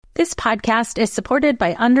This podcast is supported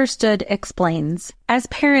by Understood Explains. As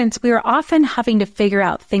parents, we are often having to figure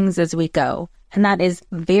out things as we go, and that is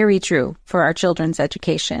very true for our children's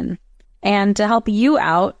education. And to help you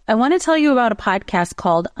out, I want to tell you about a podcast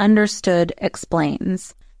called Understood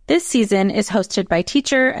Explains. This season is hosted by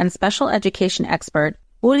teacher and special education expert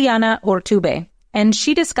Juliana Urtubey, and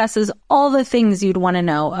she discusses all the things you'd want to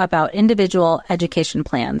know about individual education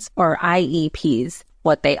plans, or IEPs,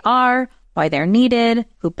 what they are, why they're needed,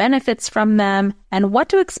 who benefits from them, and what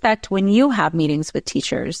to expect when you have meetings with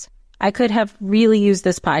teachers. I could have really used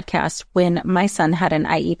this podcast when my son had an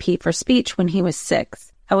IEP for speech when he was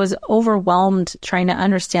 6. I was overwhelmed trying to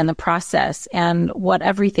understand the process and what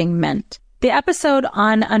everything meant. The episode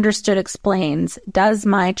on Understood Explains, Does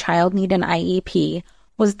My Child Need an IEP?,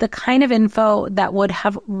 was the kind of info that would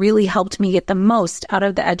have really helped me get the most out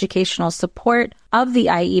of the educational support of the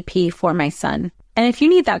IEP for my son. And if you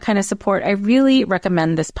need that kind of support, I really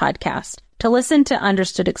recommend this podcast. To listen to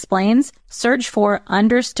Understood Explains, search for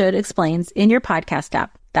Understood Explains in your podcast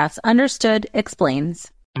app. That's Understood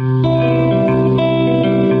Explains.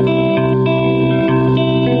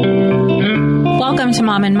 Welcome to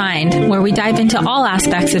Mom in Mind, where we dive into all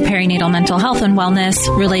aspects of perinatal mental health and wellness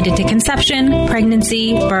related to conception,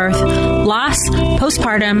 pregnancy, birth, loss,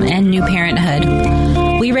 postpartum, and new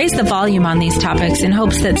parenthood. We raise the volume on these topics in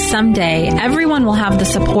hopes that someday everyone will have the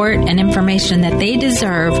support and information that they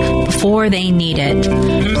deserve before they need it.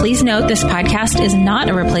 Please note this podcast is not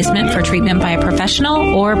a replacement for treatment by a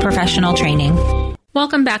professional or professional training.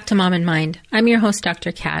 Welcome back to Mom in Mind. I'm your host,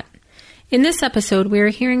 Dr. Kat. In this episode, we are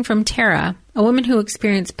hearing from Tara, a woman who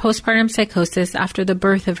experienced postpartum psychosis after the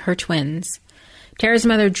birth of her twins. Tara's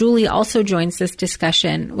mother, Julie, also joins this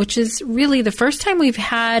discussion, which is really the first time we've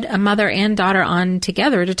had a mother and daughter on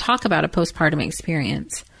together to talk about a postpartum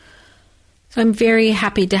experience. So I'm very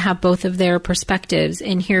happy to have both of their perspectives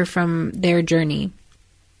and hear from their journey.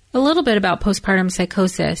 A little bit about postpartum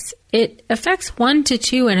psychosis. It affects 1 to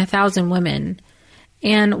 2 in 1,000 women.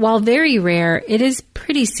 And while very rare, it is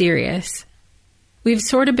pretty serious. We've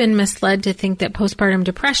sort of been misled to think that postpartum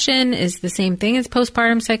depression is the same thing as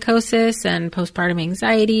postpartum psychosis and postpartum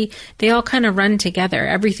anxiety. They all kind of run together.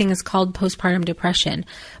 Everything is called postpartum depression.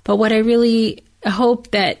 But what I really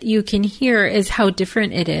hope that you can hear is how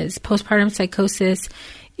different it is. Postpartum psychosis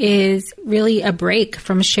is really a break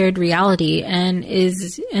from shared reality and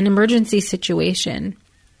is an emergency situation.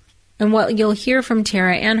 And what you'll hear from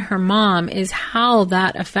Tara and her mom is how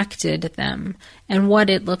that affected them and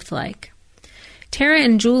what it looked like. Tara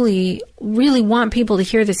and Julie really want people to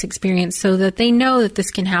hear this experience so that they know that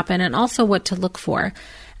this can happen and also what to look for.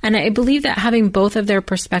 And I believe that having both of their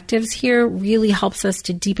perspectives here really helps us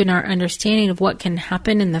to deepen our understanding of what can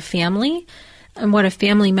happen in the family and what a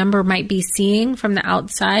family member might be seeing from the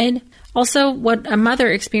outside. Also, what a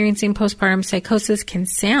mother experiencing postpartum psychosis can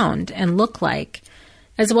sound and look like,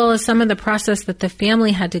 as well as some of the process that the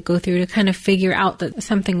family had to go through to kind of figure out that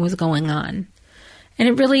something was going on. And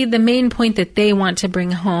it really, the main point that they want to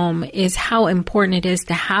bring home is how important it is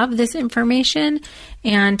to have this information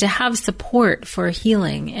and to have support for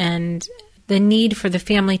healing and the need for the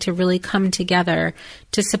family to really come together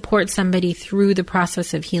to support somebody through the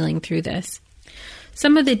process of healing through this.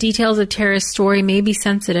 Some of the details of Tara's story may be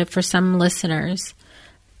sensitive for some listeners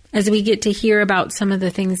as we get to hear about some of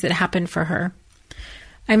the things that happened for her.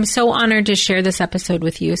 I'm so honored to share this episode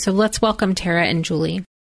with you, so let's welcome Tara and Julie.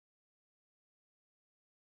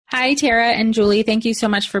 Hi, Tara and Julie. Thank you so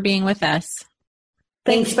much for being with us.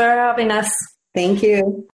 Thanks for having us. Thank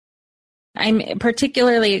you. I'm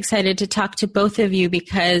particularly excited to talk to both of you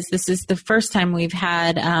because this is the first time we've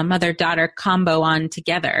had a mother-daughter combo on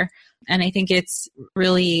together. And I think it's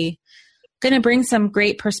really going to bring some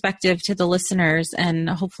great perspective to the listeners and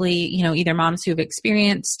hopefully, either moms who've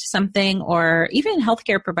experienced something or even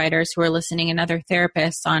healthcare providers who are listening and other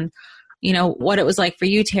therapists on, what it was like for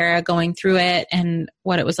you, Tara, going through it and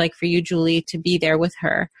what it was like for you, Julie, to be there with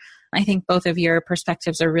her. I think both of your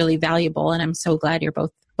perspectives are really valuable and I'm so glad you're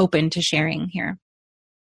both open to sharing here.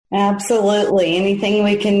 Absolutely. Anything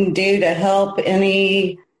we can do to help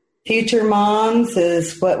any future moms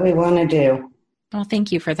is what we want to do. Well,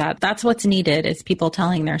 thank you for that. That's what's needed is people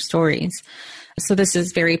telling their stories. So this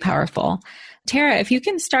is very powerful. Tara, if you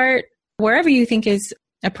can start wherever you think is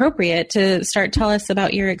appropriate to start, tell us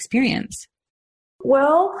about your experience.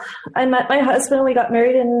 Well, I met my husband. We got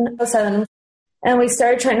married in 2007 and we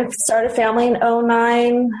started trying to start a family in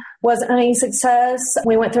 2009. Wasn't any success.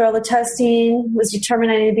 We went through all the testing, was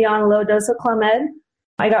determined I needed to be on a low dose of Clomid.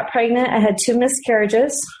 I got pregnant. I had 2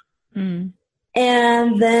 miscarriages.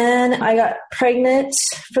 And then I got pregnant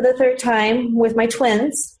for the 3rd time with my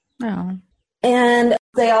twins. Oh. And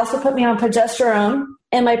They also put me on progesterone,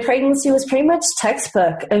 and my pregnancy was pretty much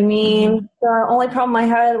textbook. I mean, the only problem I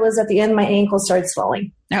had was at the end, my ankle started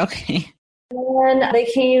swelling. Okay. And they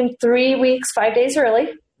came 3 weeks, 5 days early.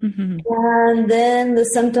 Mm-hmm. And then the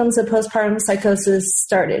symptoms of postpartum psychosis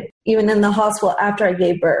started, even in the hospital after I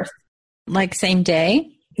gave birth. Like same day?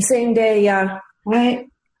 Same day, yeah.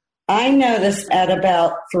 I noticed at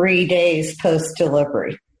about 3 days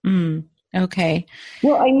post-delivery. Okay.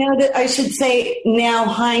 Well, I should say now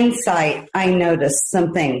hindsight, I noticed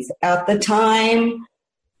some things. At the time,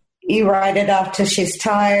 you write it off till she's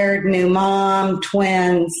tired, new mom,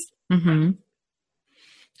 twins. Mm-hmm.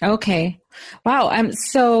 Okay. Wow.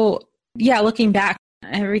 So looking back,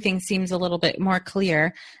 everything seems a little bit more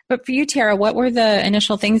clear. But for you, Tara, what were the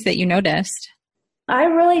initial things that you noticed? I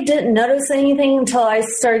really didn't notice anything until I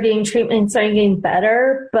started getting treatment and started getting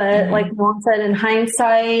better. But like Mom said, in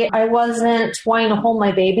hindsight, I wasn't wanting to hold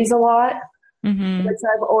my babies a lot because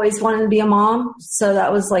I've always wanted to be a mom. So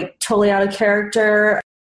that was like totally out of character.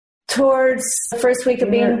 Towards the first week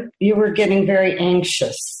of you were getting very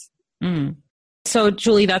anxious. So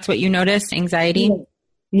Julie, that's what you noticed, anxiety?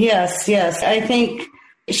 Yes. I think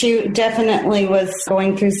she definitely was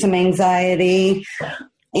going through some anxiety.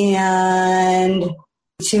 And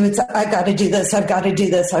she would say, I've got to do this, I've got to do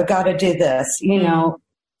this, I've got to do this, you know.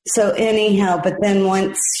 So anyhow, but then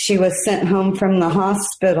once she was sent home from the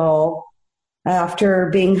hospital, after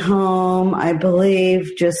being home, I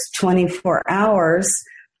believe just 24 hours,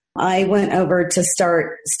 I went over to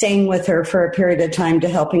start staying with her for a period of time to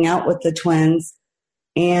helping out with the twins.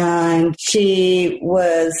 And she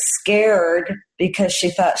was scared because she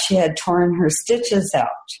thought she had torn her stitches out.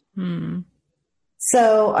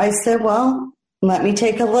 So I said, well, let me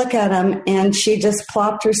take a look at them. And she just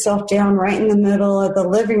plopped herself down right in the middle of the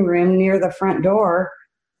living room near the front door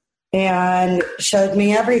and showed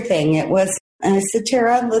me everything. And I said,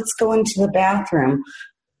 Tara, let's go into the bathroom.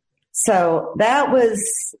 So that was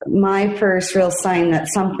my first real sign that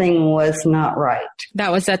something was not right.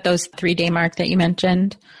 That was at those 3-day mark that you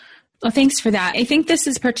mentioned. Well, thanks for that. I think this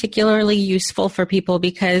is particularly useful for people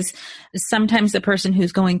because sometimes the person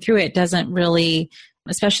who's going through it doesn't really,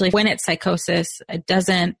 especially when it's psychosis, it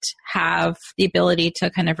doesn't have the ability to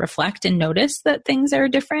kind of reflect and notice that things are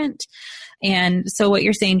different. And so what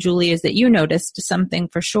you're saying, Julie, is that you noticed something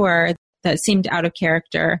for sure that seemed out of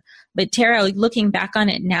character. But Tara, looking back on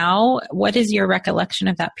it now, what is your recollection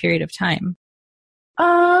of that period of time?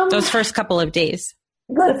 Those first couple of days.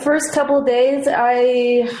 The first couple of days,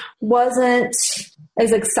 I wasn't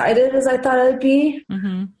as excited as I thought I'd be.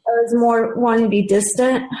 I was more wanting to be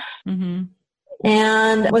distant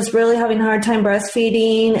and was really having a hard time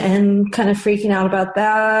breastfeeding and kind of freaking out about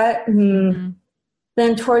that. And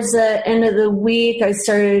then towards the end of the week, I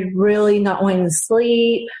started really not wanting to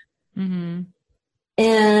sleep.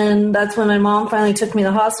 And that's when my mom finally took me to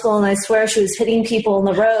the hospital, and I swear she was hitting people in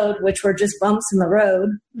the road, which were just bumps in the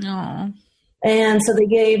road. Aww. And so they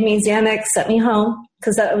gave me Xanax, sent me home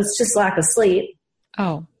because that was just lack of sleep.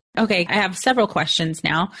 Oh, okay. I have several questions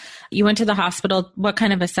now. You went to the hospital. What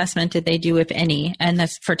kind of assessment did they do, if any? And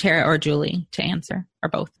that's for Tara or Julie to answer, or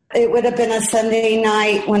both. It would have been a Sunday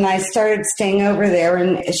night when I started staying over there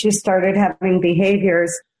and she started having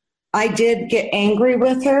behaviors. I did get angry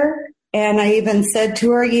with her. And I even said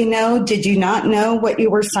to her, did you not know what you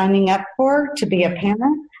were signing up for to be a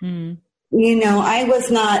parent? I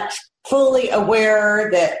was not fully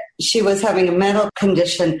aware that she was having a mental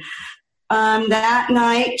condition. That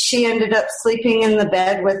night, she ended up sleeping in the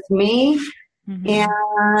bed with me,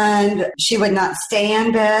 and she would not stay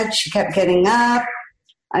in bed. She kept getting up.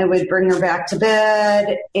 I would bring her back to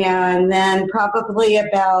bed, and then probably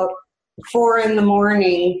about 4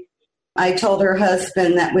 a.m, I told her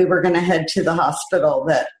husband that we were going to head to the hospital,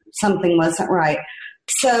 that something wasn't right.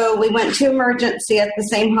 So we went to emergency at the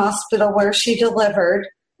same hospital where she delivered,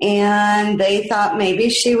 and they thought maybe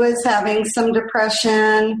she was having some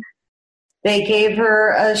depression. They gave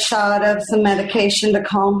her a shot of some medication to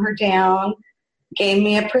calm her down, gave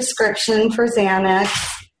me a prescription for Xanax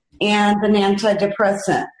and an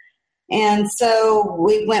antidepressant. And so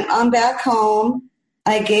we went on back home.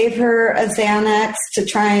 I gave her a Xanax to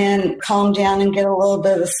try and calm down and get a little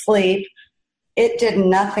bit of sleep. It did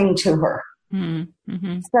nothing to her.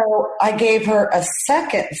 So I gave her a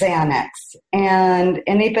second Xanax. And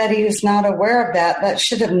anybody who's not aware of that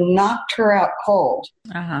should have knocked her out cold.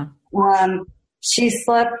 She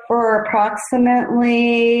slept for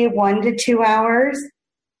approximately 1 to 2 hours.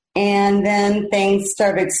 And then things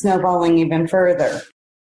started snowballing even further.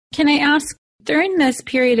 Can I ask, during this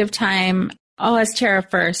period of time, I'll ask Tara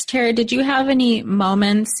first. Tara, did you have any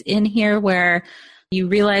moments in here where you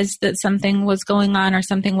realized that something was going on or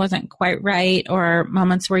something wasn't quite right, or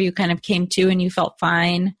moments where you kind of came to and you felt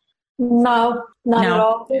fine? No, not at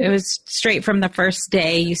all. It was straight from the first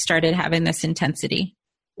day you started having this intensity.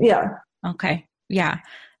 Yeah. Okay. Yeah.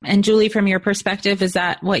 And Julie, from your perspective, is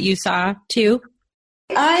that what you saw too?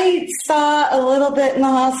 I saw a little bit in the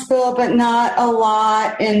hospital, but not a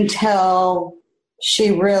lot until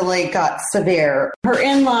she really got severe. Her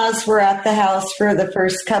in-laws were at the house for the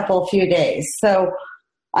first few days. So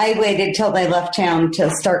I waited till they left town to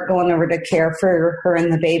start going over to care for her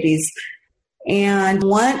and the babies. And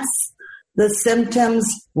once the symptoms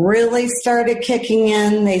really started kicking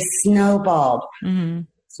in, they snowballed. Mm-hmm.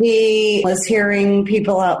 She was hearing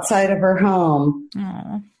people outside of her home.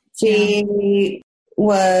 Aww. She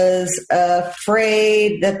was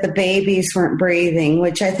afraid that the babies weren't breathing,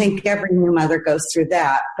 which I think every new mother goes through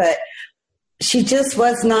that. But she just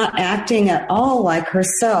was not acting at all like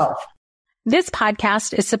herself. This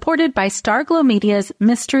podcast is supported by Starglow Media's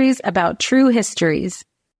Mysteries About True Histories.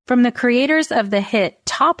 From the creators of the hit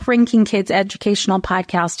top-ranking kids educational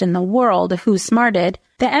podcast in the world, Who Smarted,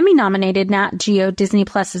 the Emmy-nominated Nat Geo Disney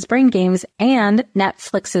Plus's Brain Games, and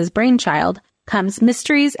Netflix's Brainchild, comes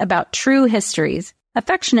Mysteries About True Histories,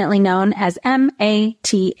 affectionately known as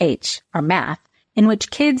MATH, or math, in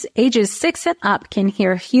which kids ages 6 and up can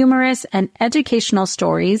hear humorous and educational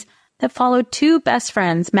stories that follow two best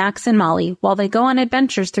friends, Max and Molly, while they go on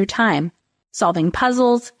adventures through time, solving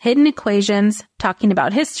puzzles, hidden equations, talking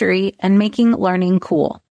about history, and making learning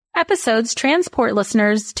cool. Episodes transport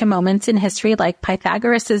listeners to moments in history like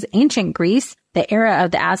Pythagoras' ancient Greece, the era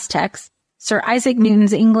of the Aztecs, Sir Isaac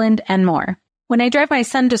Newton's England, and more. When I drive my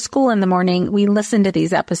son to school in the morning, we listen to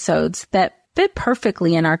these episodes that fit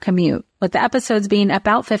perfectly in our commute, with the episodes being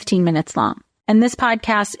about 15 minutes long. And this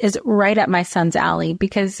podcast is right up my son's alley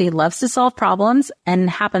because he loves to solve problems and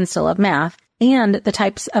happens to love math and the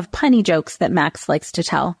types of punny jokes that Max likes to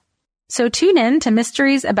tell. So tune in to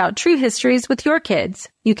Mysteries About True Histories with your kids.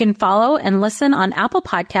 You can follow and listen on Apple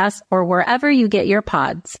Podcasts or wherever you get your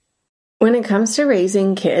pods. When it comes to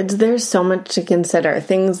raising kids, there's so much to consider.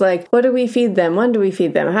 Things like, what do we feed them? When do we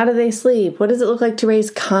feed them? How do they sleep? What does it look like to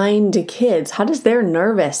raise kind kids? How does their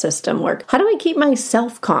nervous system work? How do I keep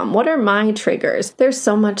myself calm? What are my triggers? There's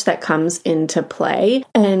so much that comes into play,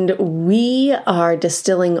 and we are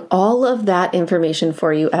distilling all of that information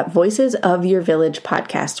for you at Voices of Your Village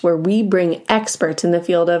podcast, where we bring experts in the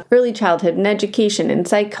field of early childhood and education and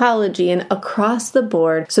psychology and across the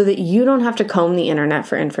board so that you don't have to comb the internet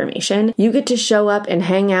for information. You get to show up and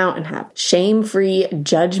hang out and have shame-free,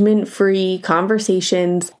 judgment-free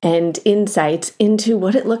conversations and insights into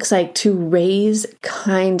what it looks like to raise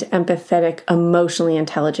kind, empathetic, emotionally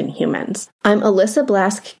intelligent humans. I'm Alyssa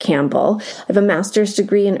Blask Campbell. I have a master's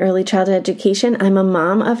degree in early childhood education. I'm a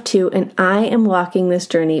mom of 2, and I am walking this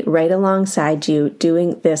journey right alongside you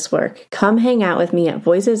doing this work. Come hang out with me at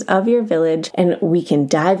Voices of Your Village, and we can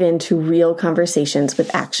dive into real conversations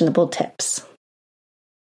with actionable tips.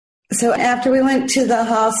 So after we went to the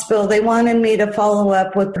hospital, they wanted me to follow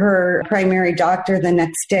up with her primary doctor the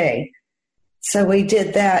next day. So we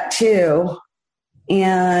did that too.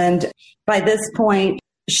 And by this point,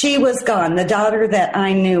 she was gone. The daughter that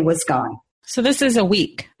I knew was gone. So this is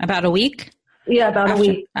about a week? Yeah, about a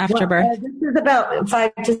week. After birth? This is about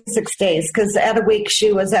 5 to 6 days, because at a week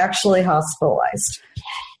she was actually hospitalized.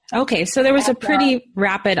 Okay, so there was a pretty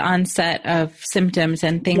rapid onset of symptoms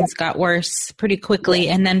and things got worse pretty quickly.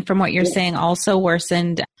 And then from what you're saying, also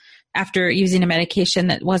worsened after using a medication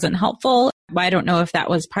that wasn't helpful. I don't know if that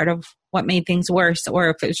was part of what made things worse or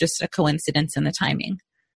if it was just a coincidence in the timing.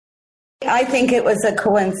 I think it was a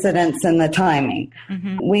coincidence in the timing.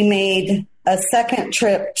 Mm-hmm. We made a second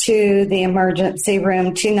trip to the emergency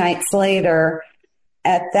room 2 nights later.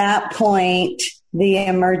 At that point, the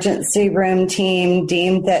emergency room team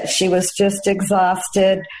deemed that she was just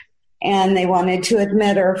exhausted and they wanted to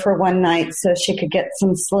admit her for 1 night so she could get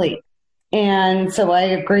some sleep. And so I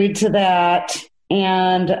agreed to that,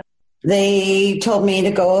 and they told me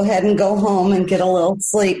to go ahead and go home and get a little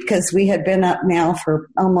sleep because we had been up now for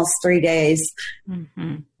almost 3 days.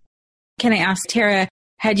 Mm-hmm. Can I ask, Tara,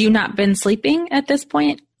 had you not been sleeping at this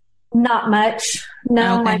point? Not much.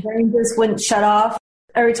 No, okay. My brain just wouldn't shut off.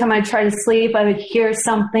 Every time I tried to sleep, I would hear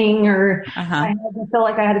something, or I had to feel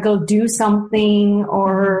like I had to go do something,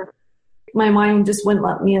 or my mind just wouldn't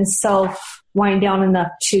let me wind down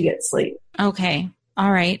enough to get sleep. Okay.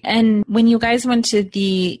 All right. And when you guys went to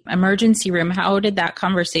the emergency room, how did that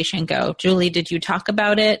conversation go? Julie, did you talk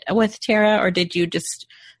about it with Tara, or did you just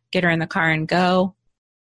get her in the car and go?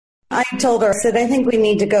 I told her, I said, I think we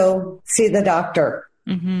need to go see the doctor.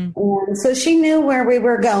 And so she knew where we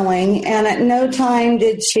were going. And at no time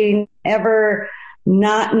did she ever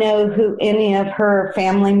not know who any of her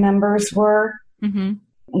family members were.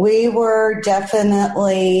 We were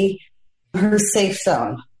definitely her safe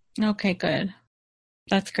zone. Okay, good.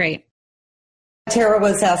 That's great. Tara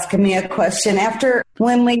was asking me a question.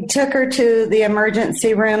 When we took her to the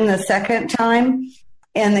emergency room the second time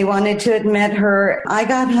and they wanted to admit her, I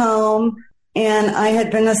got home and I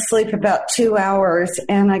had been asleep about 2 hours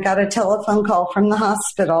and I got a telephone call from the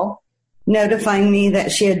hospital notifying me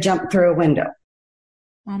that she had jumped through a window.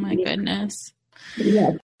 Oh my goodness.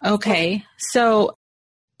 Yes. Okay. So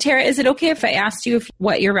Tara, is it okay if I asked you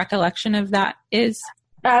what your recollection of that is?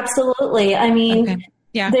 Absolutely. I mean, okay.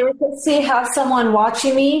 Yeah. They were supposed to have someone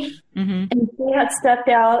watching me, and she had stepped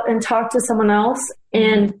out and talked to someone else.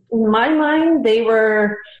 And in my mind, they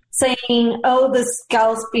were saying, oh, this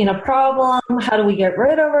gal's being a problem. How do we get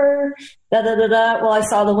rid of her? Da, da, da, da. Well, I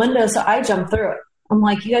saw the window, so I jumped through it. I'm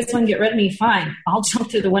like, you guys want to get rid of me? Fine. I'll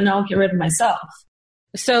jump through the window. I'll get rid of myself.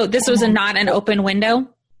 So this was not an open window?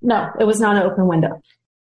 No, it was not an open window.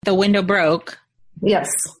 The window broke?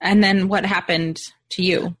 Yes. And then what happened to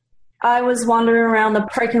you? I was wandering around the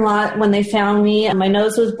parking lot when they found me, and my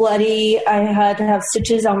nose was bloody. I had to have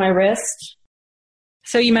stitches on my wrist.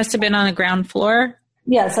 So you must have been on the ground floor?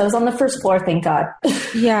 Yes, I was on the first floor, thank God.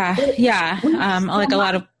 Yeah. Like a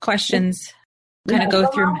lot of questions kind of go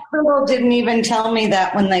through. The hospital didn't even tell me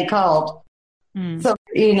that when they called. So,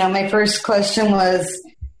 my first question was,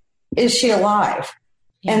 is she alive?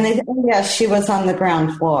 Yeah. And they said, yes, she was on the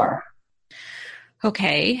ground floor.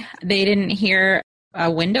 Okay. They didn't hear a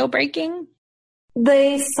window breaking?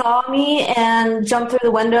 They saw me and jumped through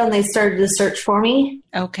the window, and they started to search for me.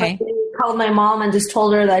 Okay. But they called my mom and just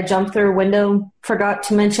told her that I jumped through a window. Forgot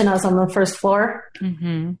to mention I was on the first floor.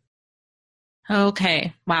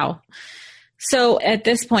 Okay. Wow. So at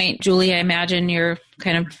this point, Julie, I imagine you're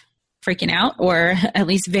kind of freaking out, or at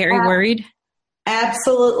least very worried.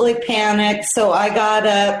 Absolutely panicked. So I got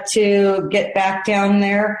up to get back down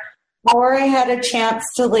there. Before I had a chance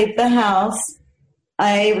to leave the house,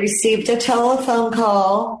 I received a telephone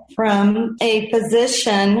call from a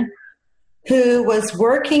physician who was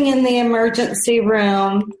working in the emergency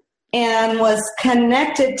room and was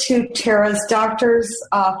connected to Tara's doctor's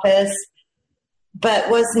office, but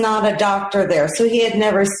was not a doctor there. So he had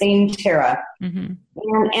never seen Tara.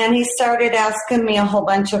 And he started asking me a whole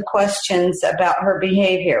bunch of questions about her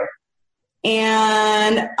behavior.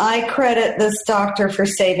 And I credit this doctor for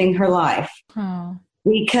saving her life.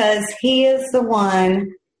 Because he is the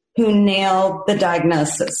one who nailed the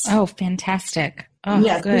diagnosis. Oh, fantastic. Oh,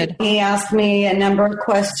 yes, good. He asked me a number of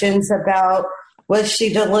questions about, was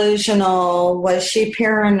she delusional? Was she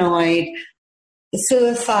paranoid?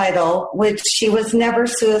 Suicidal, which she was never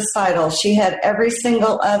suicidal. She had every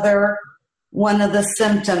single other one of the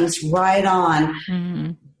symptoms right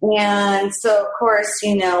on. And so, of course,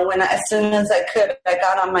 as soon as I could, I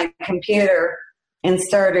got on my computer and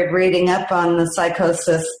started reading up on the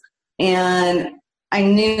psychosis, and I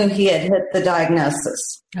knew he had hit the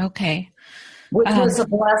diagnosis. Okay. Which was a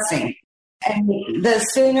blessing. And the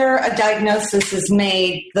sooner a diagnosis is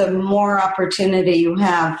made, the more opportunity you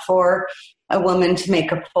have for a woman to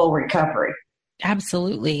make a full recovery.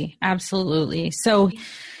 Absolutely. Absolutely. So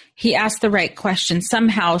he asked the right question.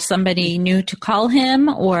 Somehow somebody knew to call him,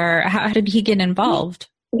 or how did he get involved?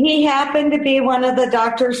 He happened to be one of the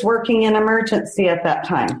doctors working in emergency at that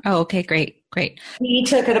time. Oh, okay, great. He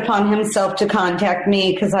took it upon himself to contact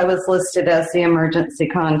me because I was listed as the emergency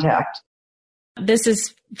contact. This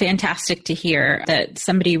is fantastic to hear that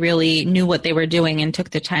somebody really knew what they were doing and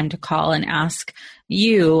took the time to call and ask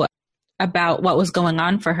you about what was going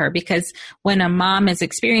on for her. Because when a mom is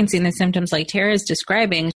experiencing the symptoms like Tara is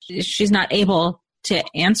describing, she's not able to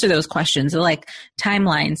answer those questions, like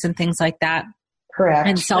timelines and things like that. Correct.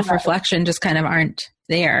 And self-reflection just kind of aren't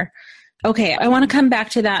there. Okay, I want to come back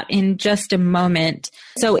to that in just a moment.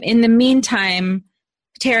 So in the meantime,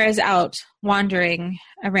 Tara's out wandering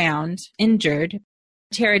around, injured.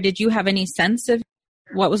 Tara, did you have any sense of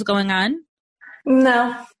what was going on?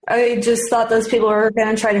 No, I just thought those people were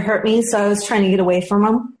going to try to hurt me, so I was trying to get away from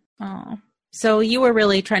them. Oh, so you were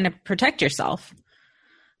really trying to protect yourself.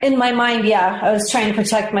 In my mind, yeah, I was trying to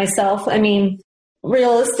protect myself. I mean,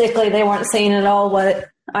 realistically, they weren't saying at all what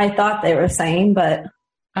I thought they were saying, but...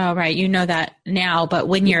 Oh, right. You know that now, but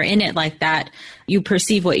when you're in it like that, you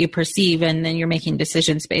perceive what you perceive, and then you're making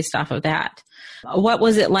decisions based off of that. What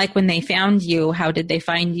was it like when they found you? How did they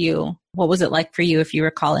find you? What was it like for you, if you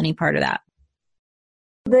recall any part of that?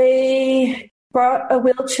 They brought a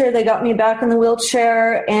wheelchair. They got me back in the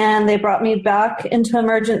wheelchair, and they brought me back into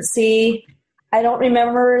emergency. I don't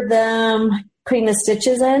remember them putting the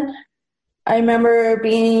stitches in. I remember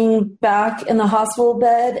being back in the hospital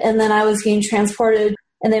bed, and then I was getting transported,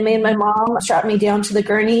 and they made my mom strap me down to the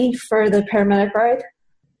gurney for the paramedic ride,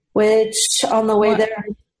 which on the way there,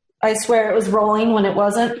 I swear it was rolling when it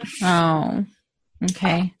wasn't. Oh,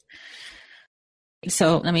 okay.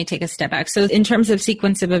 So let me take a step back. So in terms of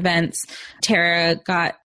sequence of events, Tara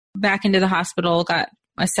got back into the hospital, got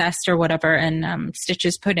assessed or whatever, and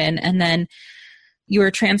stitches put in. And then you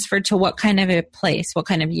were transferred to what kind of a place? What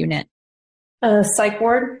kind of unit? Psych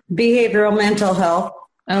ward. Behavioral mental health.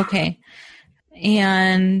 Okay.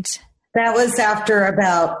 And that was after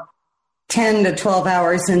about 10 to 12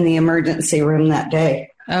 hours in the emergency room that day.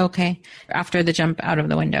 Okay. After the jump out of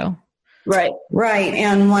the window. Right. Right.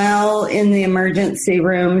 And while in the emergency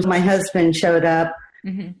room, my husband showed up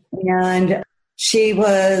and she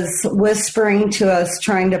was whispering to us,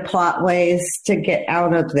 trying to plot ways to get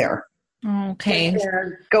out of there. Okay.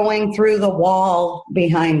 They're going through the wall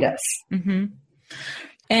behind us. Mm-hmm.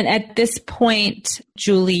 And at this point,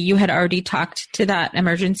 Julie, you had already talked to that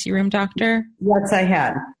emergency room doctor? Yes, I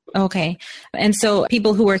had. Okay. And so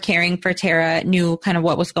people who were caring for Tara knew kind of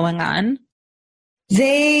what was going on?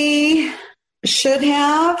 They should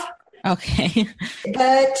have. Okay.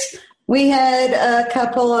 But we had a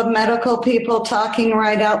couple of medical people talking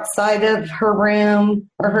right outside of her room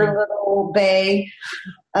or her little bay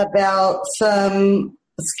about some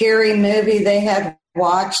scary movie they had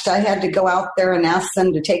watched. I had to go out there and ask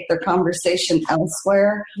them to take their conversation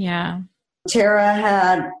elsewhere. Yeah. Tara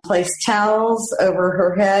had placed towels over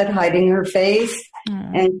her head, hiding her face,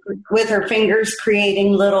 and with her fingers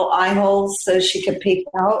creating little eye holes so she could peek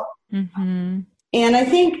out. Mm-hmm. And I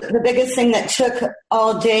think the biggest thing that took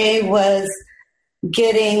all day was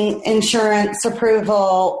getting insurance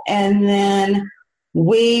approval. And then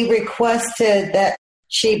we requested that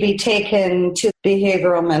she be taken to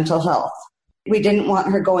behavioral mental health. We didn't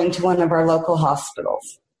want her going to one of our local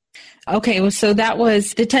hospitals. Okay, well, so that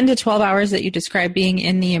was the 10 to 12 hours that you described being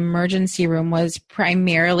in the emergency room was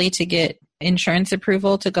primarily to get insurance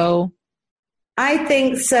approval to go? I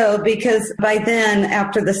think so, because by then,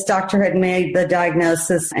 after this doctor had made the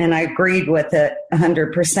diagnosis and I agreed with it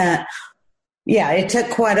 100%, yeah, it took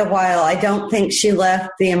quite a while. I don't think she left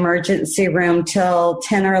the emergency room till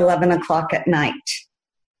 10 or 11 o'clock at night.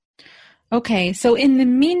 Okay, so in the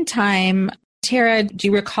meantime, Tara, do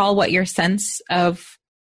you recall what your sense of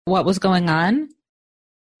what was going on?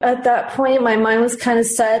 At that point, my mind was kind of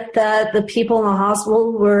set that the people in the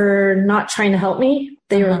hospital were not trying to help me.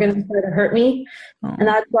 They were going to try to hurt me. And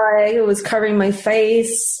that's why I was covering my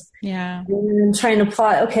face. Yeah. And trying to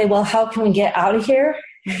plot, okay, well, how can we get out of here?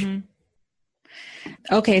 Mm-hmm.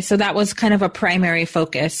 Okay, so that was kind of a primary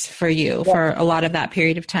focus for you for a lot of that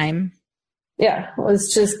period of time. Yeah, it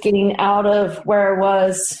was just getting out of where I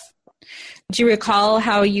was. Do you recall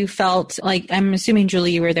how you felt? Like, I'm assuming,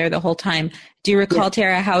 Julie, you were there the whole time. Do you recall,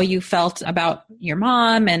 Tara, how you felt about your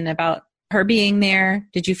mom and about her being there?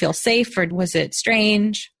 Did you feel safe or was it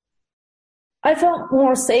strange? I felt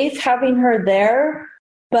more safe having her there,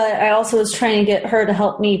 but I also was trying to get her to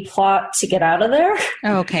help me plot to get out of there.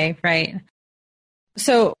 Okay, right.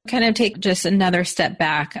 So kind of take just another step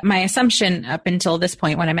back. My assumption up until this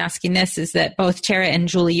point when I'm asking this is that both Tara and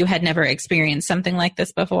Julie, you had never experienced something like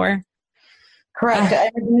this before? Correct. I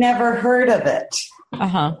had never heard of it.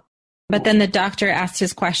 Uh-huh. But then the doctor asked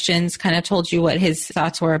his questions, kind of told you what his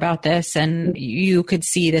thoughts were about this, and you could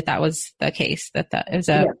see that that was the case, that it was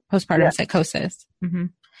a postpartum psychosis. Mm-hmm.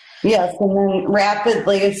 Yes, and then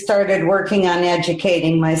rapidly started working on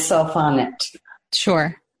educating myself on it.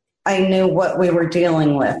 Sure. I knew what we were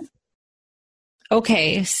dealing with.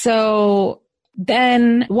 Okay, so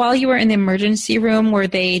then while you were in the emergency room, were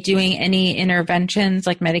they doing any interventions,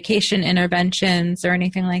 like medication interventions or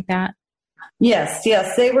anything like that? Yes.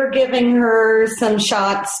 They were giving her some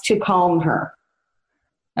shots to calm her.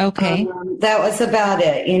 Okay. That was about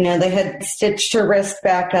it. You know, they had stitched her wrist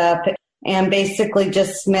back up and basically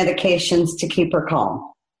just medications to keep her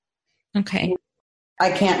calm. Okay.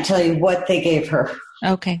 I can't tell you what they gave her.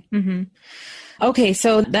 Okay. Mm-hmm. Okay,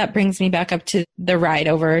 so that brings me back up to the ride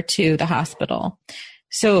over to the hospital.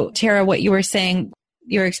 So, Tara, what you were saying,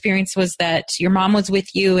 your experience was that your mom was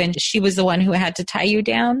with you and she was the one who had to tie you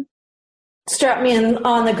down? Strapped me in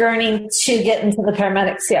on the gurney to get into the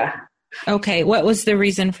paramedics, yeah. Okay, what was the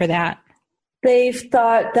reason for that? They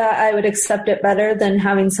thought that I would accept it better than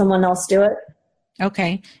having someone else do it.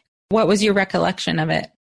 Okay. What was your recollection of it?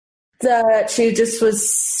 That she just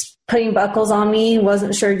was putting buckles on me,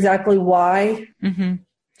 wasn't sure exactly why. Mm-hmm.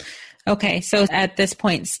 Okay. So at this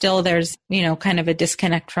point, still there's, kind of a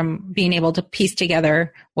disconnect from being able to piece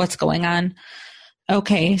together what's going on.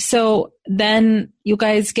 Okay. So then you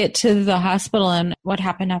guys get to the hospital, and what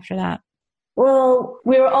happened after that? Well,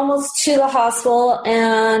 we were almost to the hospital,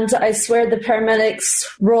 and I swear the paramedics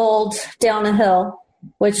rolled down a hill,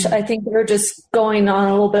 which I think we were just going on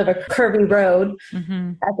a little bit of a curvy road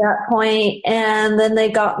at that point. And then they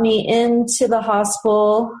got me into the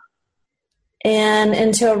hospital and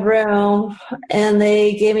into a room, and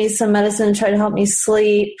they gave me some medicine to try to help me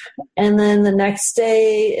sleep. And then the next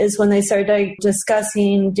day is when they started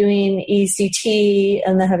discussing doing ECT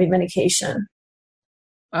and the heavy medication.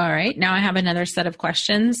 All right. Now I have another set of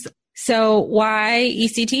questions. So why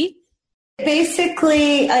ECT?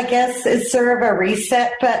 Basically, I guess it's sort of a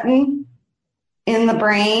reset button in the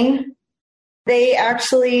brain. They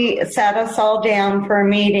actually sat us all down for a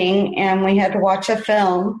meeting, and we had to watch a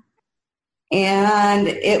film. And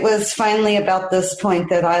it was finally about this point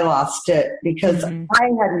that I lost it, because I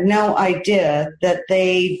had no idea that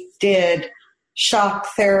they did shock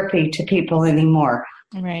therapy to people anymore.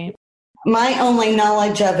 Right. My only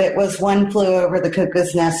knowledge of it was One Flew Over the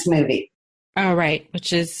Cuckoo's Nest movie. Oh, right.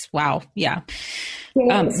 Which is, wow. Yeah.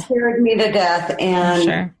 It scared me to death. And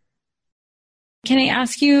sure. Can I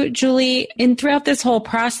ask you, Julie, throughout this whole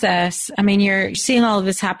process, I mean, you're seeing all of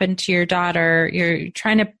this happen to your daughter. You're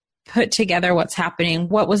trying to put together what's happening.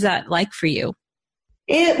 What was that like for you?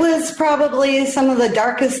 It was probably some of the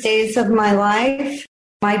darkest days of my life.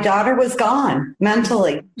 My daughter was gone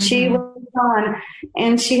mentally. She was gone,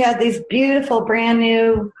 and she had these beautiful brand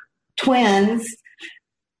new twins.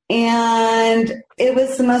 And it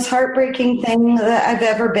was the most heartbreaking thing that I've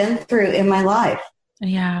ever been through in my life.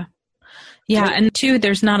 Yeah. Yeah. And two,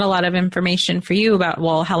 there's not a lot of information for you about,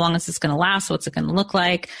 well, how long is this going to last? What's it going to look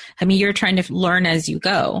like? I mean, you're trying to learn as you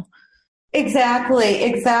go. Exactly.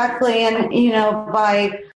 And,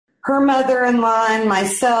 by her mother-in-law and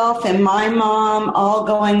myself and my mom all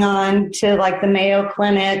going on to like the Mayo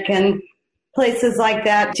Clinic and places like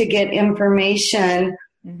that to get information,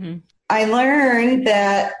 I learned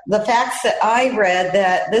that the facts that I read,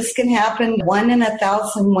 that this can happen to 1 in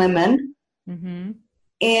 1,000 women.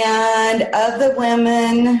 And of the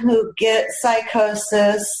women who get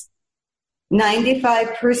psychosis,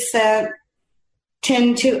 95%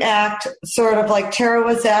 tend to act sort of like Tara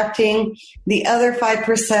was acting. The other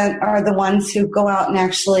 5% are the ones who go out and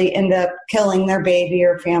actually end up killing their baby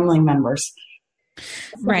or family members.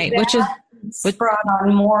 Right. So which brought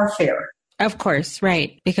on more fear. Of course.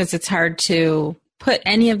 Right. Because it's hard to put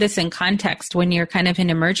any of this in context when you're kind of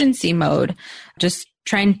in emergency mode, just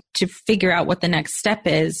trying to figure out what the next step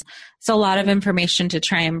is. It's a lot of information to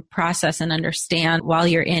try and process and understand while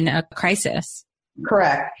you're in a crisis.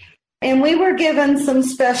 Correct. And we were given some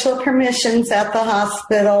special permissions at the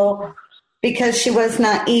hospital because she was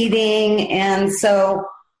not eating. And so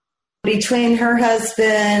between her husband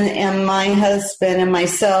and my husband and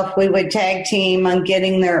myself, we would tag team on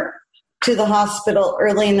getting there to the hospital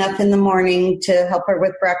early enough in the morning to help her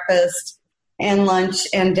with breakfast and lunch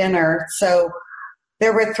and dinner. So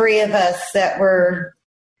there were 3 of us that were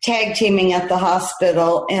tag teaming at the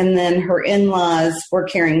hospital, and then her in-laws were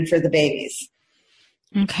caring for the babies.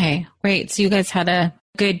 Okay, great. So you guys had a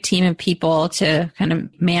good team of people to kind of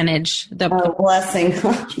manage the blessing.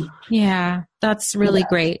 Yeah, that's really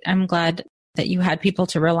great. I'm glad that you had people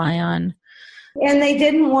to rely on. And they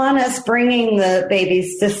didn't want us bringing the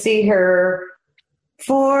babies to see her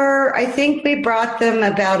for, I think we brought them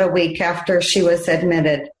about a week after she was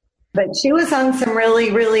admitted. But she was on some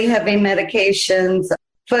really, really heavy medications,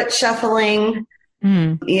 foot shuffling.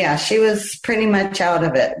 Yeah, she was pretty much out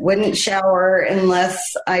of it. Wouldn't shower unless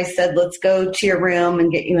I said, let's go to your room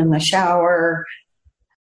and get you in the shower.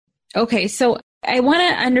 Okay, so I want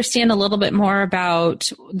to understand a little bit more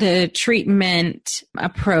about the treatment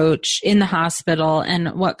approach in the hospital and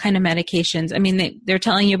what kind of medications. I mean, they're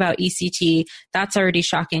telling you about ECT. That's already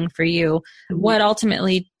shocking for you. What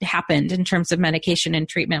ultimately happened in terms of medication and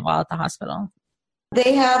treatment while at the hospital?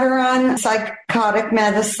 They had her on psychotic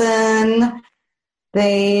medicine.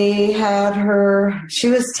 They had her, she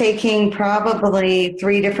was taking probably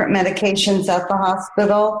 3 different medications at the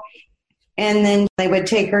hospital. And then they would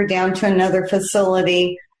take her down to another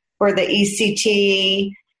facility for the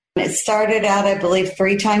ECT. It started out, I believe,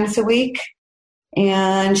 3 times a week.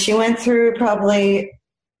 And she went through probably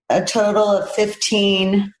a total of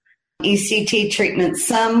 15 ECT treatments.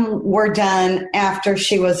 Some were done after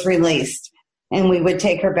she was released, and we would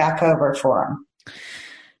take her back over for them.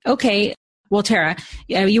 Okay. Well, Tara,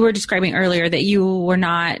 you were describing earlier that you were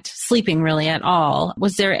not sleeping really at all.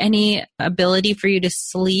 Was there any ability for you to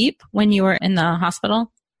sleep when you were in the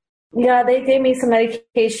hospital? Yeah, they gave me some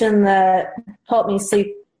medication that helped me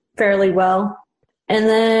sleep fairly well. And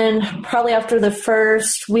then probably after the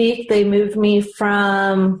first week, they moved me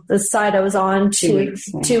from the side I was on to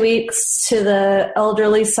 2 weeks to the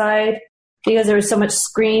elderly side because there was so much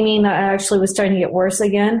screaming that I actually was starting to get worse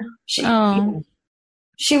again. She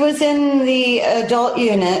was in the adult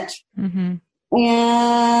unit. Mm-hmm.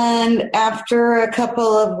 And after a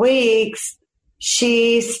couple of weeks,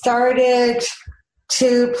 she started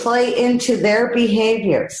to play into their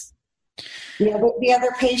behaviors, the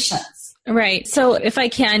other patients. Right. So if I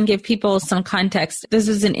can give people some context, this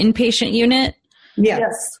is an inpatient unit?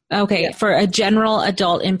 Yes. Okay. Yes. For a general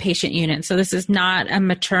adult inpatient unit. So this is not a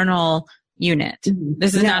maternal unit.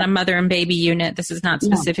 This is not a mother and baby unit. This is not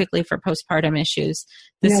specifically for postpartum issues.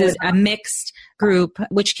 This is a mixed group,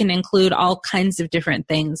 which can include all kinds of different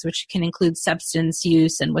things, which can include substance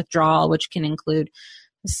use and withdrawal, which can include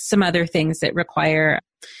some other things that require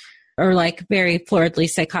or like very floridly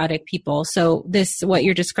psychotic people. So this, what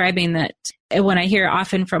you're describing, that when I hear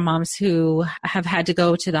often from moms who have had to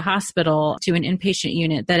go to the hospital to an inpatient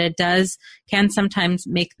unit, that it can sometimes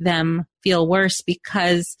make them feel worse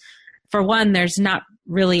because, for one, there's not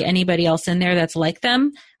really anybody else in there that's like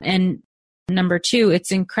them. And number two,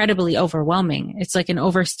 it's incredibly overwhelming. It's like an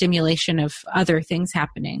overstimulation of other things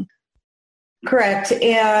happening. Correct.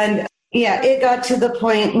 And yeah, it got to the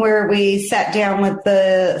point where we sat down with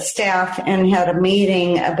the staff and had a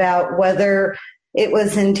meeting about whether it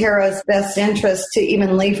was in Tara's best interest to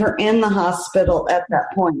even leave her in the hospital at that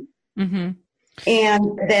point. Mm-hmm.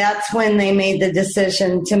 And that's when they made the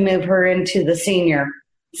decision to move her into the senior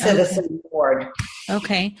citizen ward.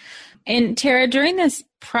 Okay. And Tara, during this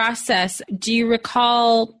process, do you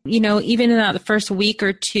recall, even in the first week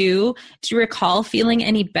or two, do you recall feeling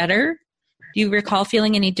any better? Do you recall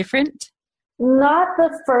feeling any different? Not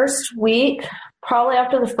the first week. Probably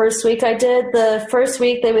after the first week I did. The first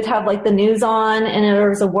week they would have like the news on and there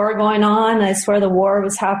was a war going on. And I swear the war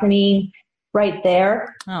was happening right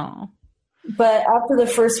there. Oh. But after the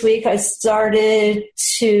first week, I started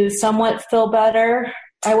to somewhat feel better.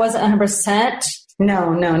 I wasn't 100%.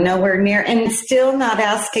 No, nowhere near. And still not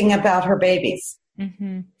asking about her babies.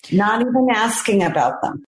 Mm-hmm. Not even asking about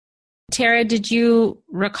them. Tara, did you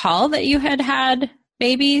recall that you had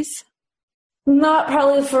babies? Not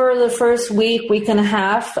probably for the first week and a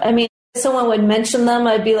half. I mean, if someone would mention them,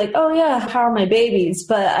 I'd be like, oh yeah, how are my babies?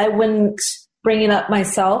 But I wouldn't bring it up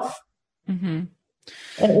myself. Mm-hmm.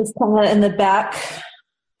 It was kind of in the back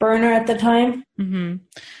burner at the time. Mm-hmm.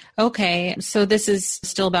 Okay. So this is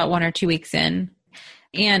still about 1 or 2 weeks in.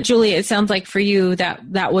 And Julie, it sounds like for you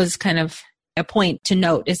that was kind of a point to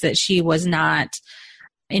note, is that she was not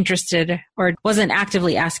interested or wasn't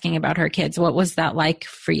actively asking about her kids. What was that like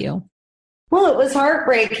for you? Well, it was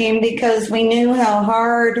heartbreaking because we knew how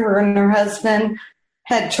hard her and her husband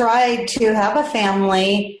had tried to have a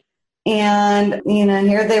family. And,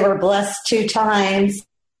 here they were blessed 2 times.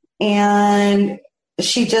 And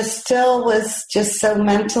she just still was just so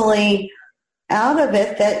mentally out of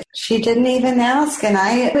it that she didn't even ask. And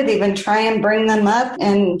I would even try and bring them up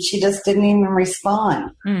and she just didn't even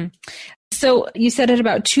respond. Mm. So you said at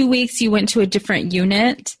about 2 weeks you went to a different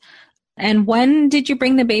unit. And when did you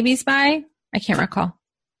bring the babies by? I can't recall.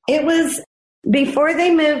 It was before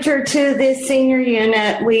they moved her to the senior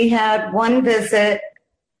unit. We had one visit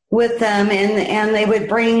with them and they would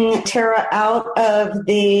bring Tara out of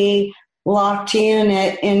the locked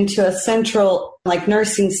unit into a central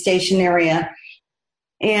nursing station area.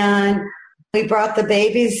 And we brought the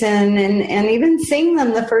babies in and even seeing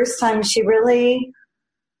them the first time, she really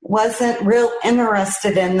wasn't real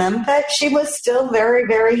interested in them, but she was still very,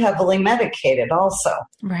 very heavily medicated also.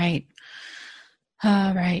 Right.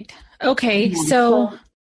 Right. Okay. So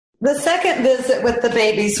the second visit with the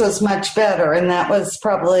babies was much better, and that was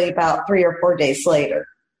probably about 3 or 4 days later.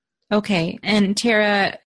 Okay. And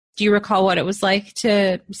Tara, do you recall what it was like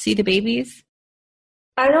to see the babies?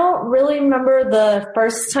 I don't really remember the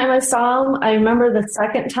first time I saw them. I remember the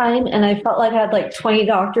second time, and I felt like I had 20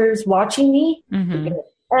 doctors watching me. Mm-hmm.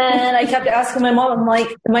 And I kept asking my mom, I'm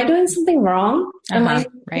like, am I doing something wrong? Am I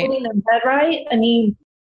holding the bed right? I mean,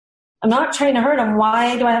 I'm not trying to hurt them.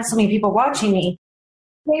 Why do I have so many people watching me?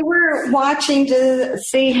 They were watching to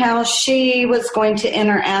see how she was going to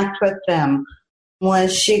interact with them.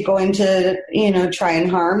 Was she going to, try and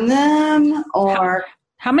harm them? Or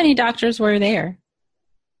how many doctors were there?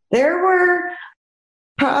 There were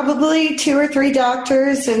probably 2 or 3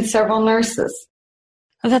 doctors and several nurses.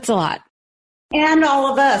 Oh, that's a lot. And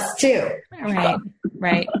all of us, too.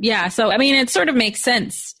 Right. Yeah. So, I mean, it sort of makes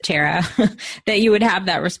sense, Tara, that you would have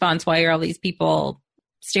that response. Why are all these people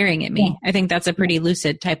staring at me. I think that's a pretty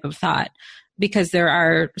lucid type of thought, because there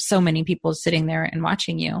are so many people sitting there and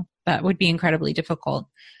watching you. That would be incredibly difficult.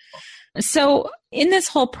 So in this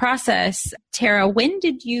whole process, Tara, when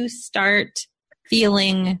did you start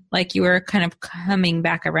feeling like you were kind of coming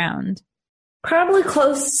back around? Probably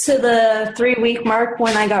close to the 3-week mark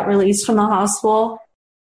when I got released from the hospital.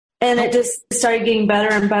 And it just started getting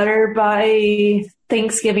better and better by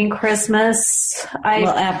Thanksgiving, Christmas.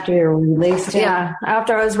 After you were released. Yeah.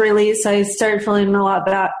 After I was released, I started feeling a lot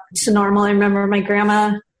back to normal. I remember my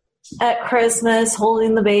grandma at Christmas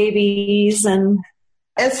holding the babies. And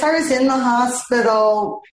as far as in the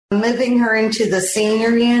hospital, moving her into the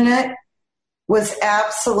senior unit was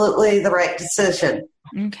absolutely the right decision.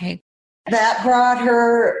 Okay. That brought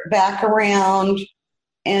her back around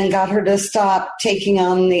and got her to stop taking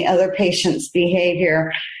on the other patient's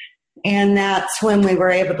behavior. And that's when we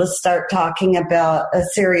were able to start talking about a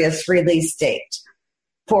serious release date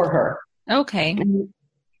for her. Okay.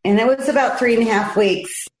 And it was about 3.5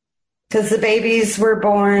 weeks, because the babies were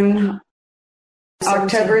born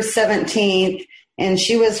October 17th, and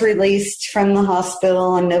she was released from the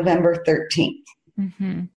hospital on November 13th.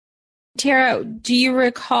 Mm-hmm. Tara, do you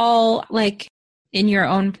recall, like, in your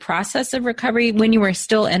own process of recovery, when you were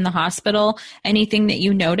still in the hospital, anything that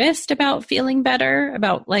you noticed about feeling better,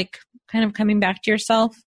 about like kind of coming back to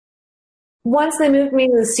yourself? Once they moved me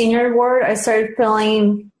to the senior ward, I started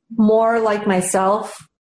feeling more like myself,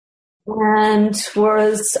 and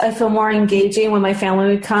I feel more engaging when my family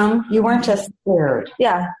would come. You weren't as scared.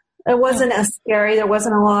 Yeah. It wasn't as scary. There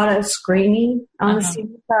wasn't a lot of screaming on the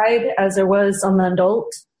senior side as there was on the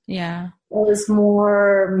adult. Yeah. It was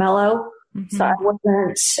more mellow. Mm-hmm. So I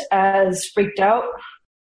wasn't as freaked out.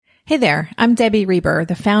 Hey there, I'm Debbie Reber,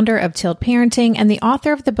 the founder of Tilt Parenting and the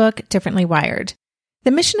author of the book Differently Wired.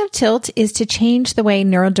 The mission of Tilt is to change the way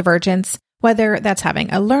neurodivergence, whether that's having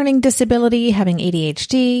a learning disability, having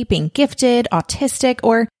ADHD, being gifted, autistic,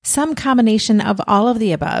 or some combination of all of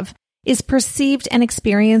the above, is perceived and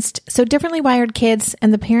experienced so differently wired kids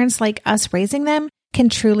and the parents like us raising them can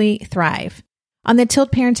truly thrive. On the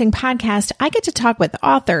Tilt Parenting podcast, I get to talk with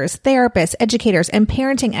authors, therapists, educators, and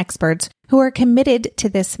parenting experts who are committed to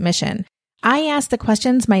this mission. I ask the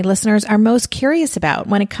questions my listeners are most curious about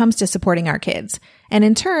when it comes to supporting our kids. And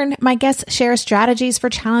in turn, my guests share strategies for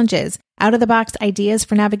challenges, out-of-the-box ideas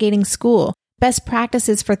for navigating school, best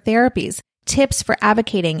practices for therapies, tips for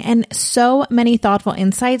advocating, and so many thoughtful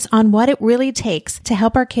insights on what it really takes to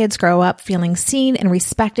help our kids grow up feeling seen and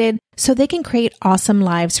respected so they can create awesome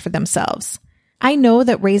lives for themselves. I know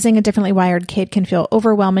that raising a differently wired kid can feel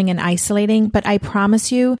overwhelming and isolating, but I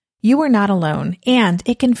promise you, you are not alone, and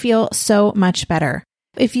it can feel so much better.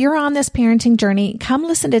 If you're on this parenting journey, come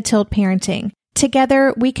listen to Tilt Parenting.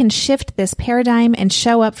 Together, we can shift this paradigm and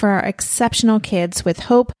show up for our exceptional kids with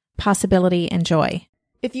hope, possibility, and joy.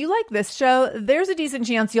 If you like this show, there's a decent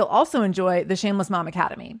chance you'll also enjoy the Shameless Mom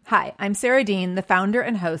Academy. Hi, I'm Sarah Dean, the founder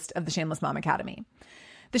and host of the Shameless Mom Academy.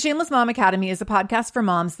 The Shameless Mom Academy is a podcast for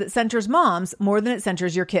moms that centers moms more than it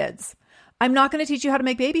centers your kids. I'm not going to teach you how to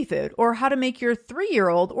make baby food or how to make your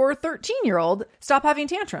 3-year-old or 13-year-old stop having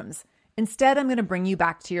tantrums. Instead, I'm going to bring you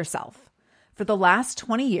back to yourself. For the last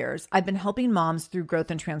 20 years, I've been helping moms through growth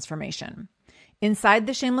and transformation. Inside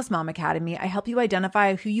the Shameless Mom Academy, I help you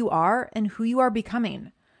identify who you are and who you are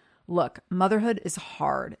becoming. Look, motherhood is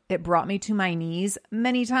hard. It brought me to my knees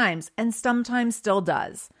many times and sometimes still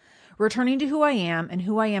does. Returning to who I am and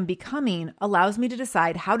who I am becoming allows me to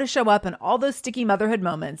decide how to show up in all those sticky motherhood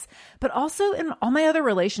moments, but also in all my other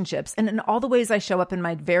relationships and in all the ways I show up in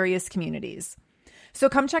my various communities. So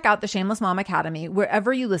come check out the Shameless Mom Academy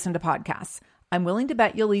wherever you listen to podcasts. I'm willing to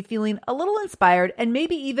bet you'll leave feeling a little inspired and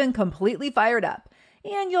maybe even completely fired up.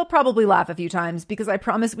 And you'll probably laugh a few times because I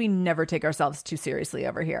promise we never take ourselves too seriously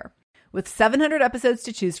over here. With 700 episodes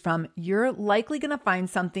to choose from, you're likely going to find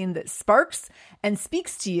something that sparks and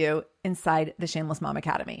speaks to you inside the Shameless Mom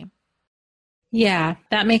Academy. Yeah,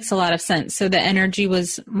 that makes a lot of sense. So the energy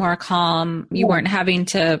was more calm. You weren't having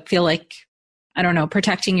to feel like, I don't know,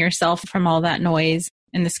 protecting yourself from all that noise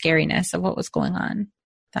and the scariness of what was going on.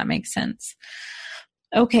 That makes sense.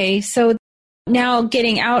 Okay, so now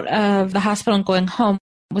getting out of the hospital and going home,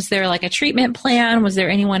 was there like a treatment plan? Was there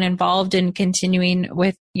anyone involved in continuing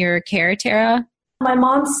with your care, Tara? My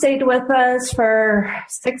mom stayed with us for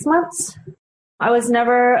 6 months. I was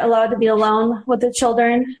never allowed to be alone with the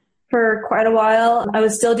children for quite a while. I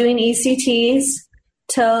was still doing ECTs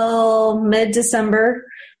till mid-December,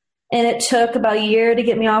 and it took about a year to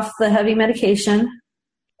get me off the heavy medication.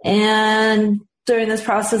 And during this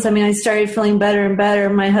process, I started feeling better and better.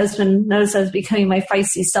 My husband noticed I was becoming my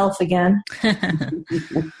feisty self again.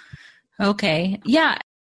 Okay. Yeah.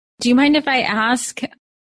 Do you mind if I ask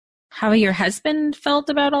how your husband felt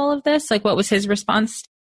about all of this? Like, what was his response?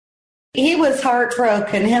 He was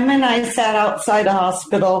heartbroken. Him and I sat outside a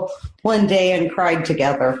hospital one day and cried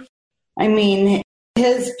together. I mean,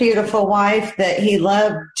 his beautiful wife that he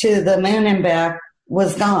loved to the moon and back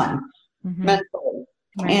was gone mentally.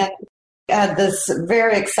 Right. And had this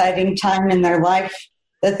very exciting time in their life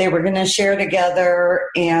that they were going to share together,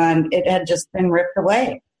 and it had just been ripped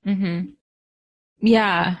away. Mm-hmm.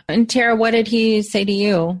 Yeah. And Tara, what did he say to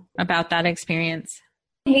you about that experience?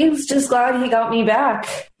 He was just glad he got me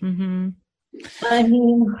back. Mm-hmm. I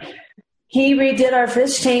mean, he redid our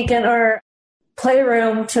fish tank and our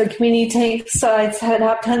playroom to a community tank, so I had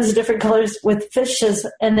have tons of different colors with fishes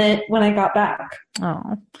in it when I got back.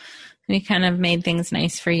 Oh, he kind of made things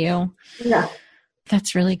nice for you. Yeah.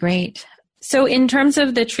 That's really great. So in terms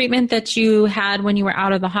of the treatment that you had when you were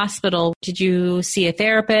out of the hospital, did you see a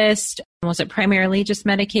therapist? Was it primarily just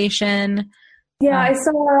medication? Yeah, I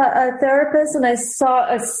saw a therapist and I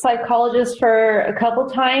saw a psychologist for a couple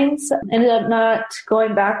times. Ended up not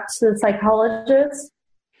going back to the psychologist.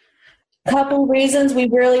 A couple reasons: we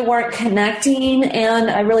really weren't connecting, and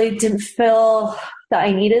I really didn't feel that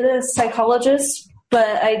I needed a psychologist.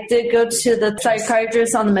 But I did go to the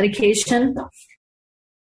psychiatrist on the medication.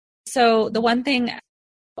 So the one thing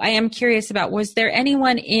I am curious about, was there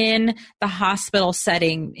anyone in the hospital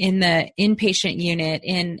setting, in the inpatient unit,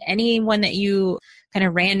 in anyone that you kind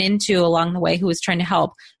of ran into along the way who was trying to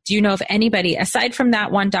help? Do you know if anybody, aside from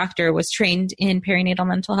that one doctor, was trained in perinatal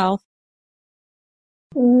mental health?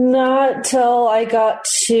 Not till I got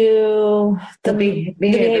to the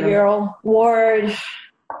behavioral ward.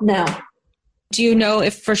 No. Do you know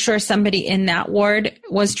if for sure somebody in that ward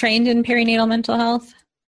was trained in perinatal mental health?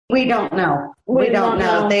 We don't know. We don't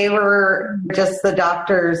know. They were just the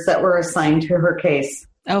doctors that were assigned to her case.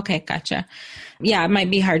 Okay, gotcha. Yeah, it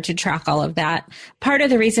might be hard to track all of that. Part of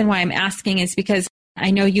the reason why I'm asking is because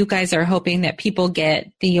I know you guys are hoping that people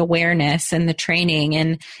get the awareness and the training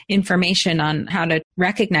and information on how to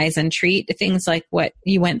recognize and treat things like what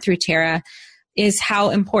you went through, Tara, is how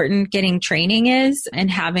important getting training is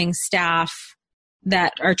and having staff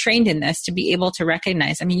that are trained in this to be able to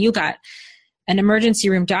recognize. I mean, you got an emergency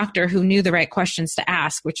room doctor who knew the right questions to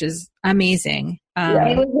ask, which is amazing.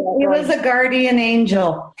 He was a guardian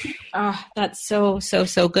angel. Oh, that's so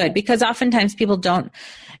good, because oftentimes people don't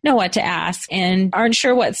know what to ask and aren't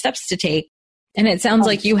sure what steps to take. And it sounds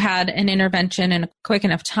like you had an intervention in a quick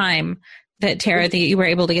enough time that, Tara, that you were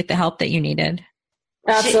able to get the help that you needed.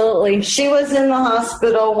 Absolutely. She was in the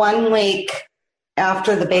hospital 1 week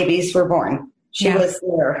after the babies were born. She was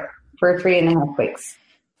there for 3.5 weeks.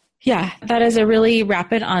 Yeah, that is a really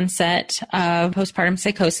rapid onset of postpartum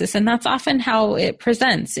psychosis. And that's often how it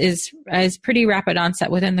presents, is pretty rapid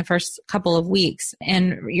onset within the first couple of weeks.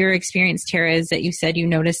 And your experience, Tara, is that you said you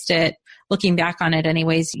noticed it, looking back on it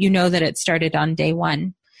anyways, you know that it started on day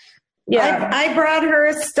one. Yeah, I brought her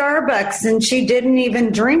a Starbucks and she didn't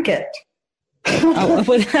even drink it.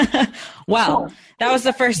 Well, that was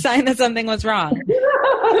the first sign that something was wrong.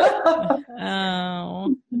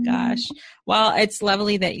 Oh, gosh. Well, it's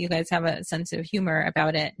lovely that you guys have a sense of humor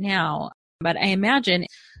about it now. But I imagine it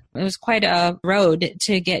was quite a road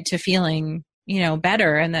to get to feeling,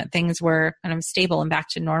 better, and that things were kind of stable and back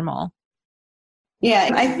to normal. Yeah,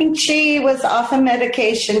 I think she was off of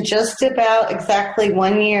medication just about exactly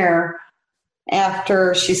 1 year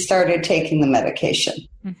after she started taking the medication.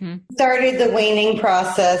 Mm-hmm. Started the weaning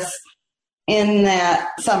process in that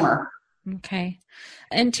summer. Okay.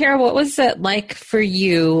 And Tara, what was it like for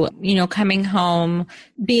you, coming home,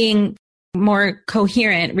 being more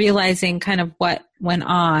coherent, realizing kind of what went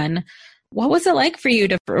on? What was it like for you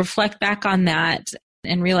to reflect back on that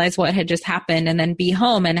and realize what had just happened and then be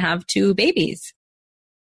home and have 2 babies?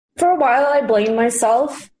 For a while, I blamed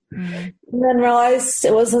myself and then realized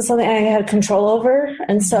it wasn't something I had control over.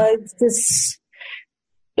 And so I just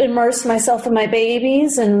immersed myself in my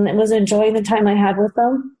babies and was enjoying the time I had with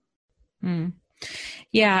them. Mm.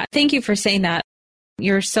 Yeah. Thank you for saying that.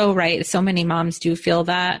 You're so right. So many moms do feel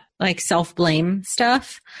that, like self-blame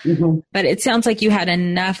stuff. Mm-hmm. But it sounds like you had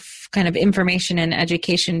enough kind of information and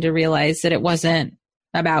education to realize that it wasn't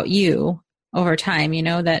about you over time,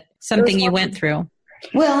 that something you went through.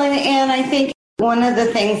 Well, and I think one of the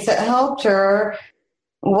things that helped her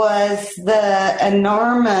was the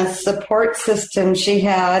enormous support system she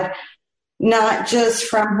had, not just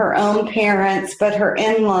from her own parents, but her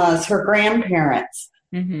in-laws, her grandparents,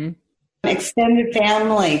 extended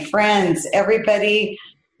family, friends. Everybody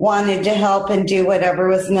wanted to help and do whatever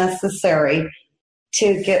was necessary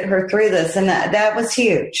to get her through this. And that was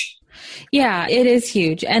huge. Yeah, it is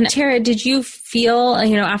huge. And Tara, did you feel,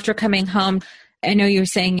 after coming home, I know you were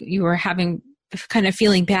saying you were kind of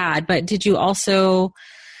feeling bad, but did you also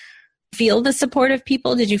feel the support of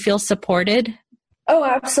people? Did you feel supported? Oh,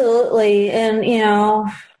 absolutely. And,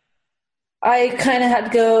 I kind of had to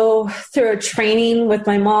go through a training with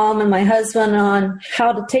my mom and my husband on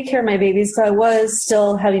how to take care of my babies. So I was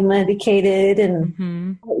still having medicated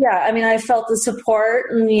and I felt the support.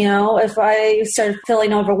 And, if I started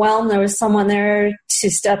feeling overwhelmed, there was someone there to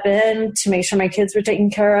step in to make sure my kids were taken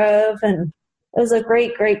care of. And it was a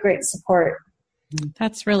great, great, great support.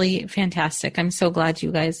 That's really fantastic. I'm so glad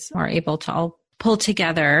you guys are able to all pull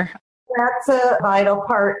together. That's a vital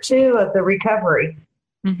part, too, of the recovery.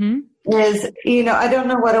 Is, I don't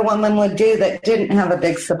know what a woman would do that didn't have a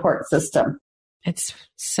big support system. It's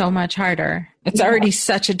so much harder. It's already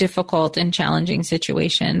such a difficult and challenging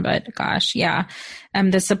situation, but gosh, yeah.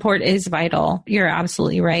 The support is vital. You're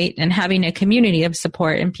absolutely right. And having a community of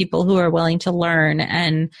support and people who are willing to learn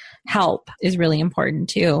and help is really important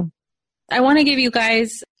too. I want to give you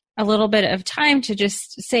guys a little bit of time to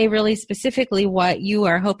just say really specifically what you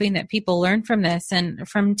are hoping that people learn from this. And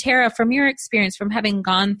from Tara, from your experience, from having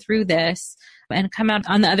gone through this and come out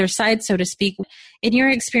on the other side, so to speak, in your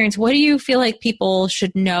experience, what do you feel like people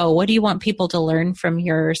should know? What do you want people to learn from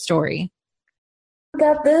your story?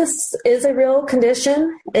 That this is a real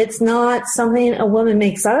condition. It's not something a woman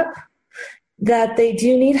makes up. That they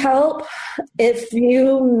do need help. If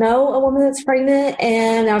you know a woman that's pregnant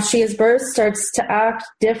and now she has birth starts to act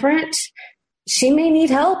different, she may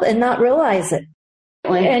need help and not realize it.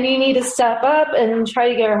 And you need to step up and try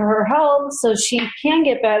to get her help so she can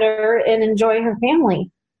get better and enjoy her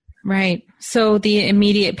family. Right. So the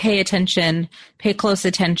immediate pay close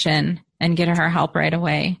attention, and get her help right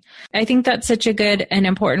away. I think that's such a good and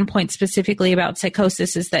important point specifically about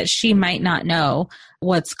psychosis is that she might not know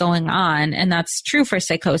what's going on. And that's true for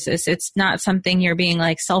psychosis. It's not something you're being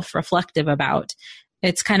like self-reflective about.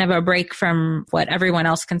 It's kind of a break from what everyone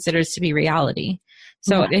else considers to be reality.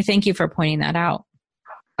 So I thank you for pointing that out.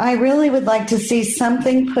 I really would like to see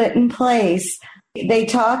something put in place. They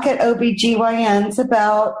talk at OBGYNs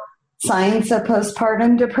about signs of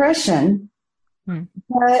postpartum depression.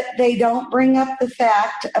 But they don't bring up the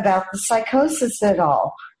fact about the psychosis at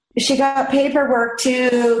all. She got paperwork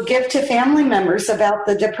to give to family members about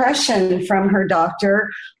the depression from her doctor.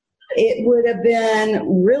 It would have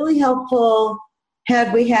been really helpful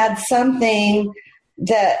had we had something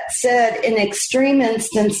that said in extreme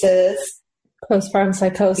instances, postpartum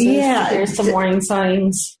psychosis, there's some warning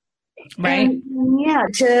signs. Right.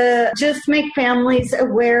 And, to just make families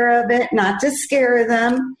aware of it, not to scare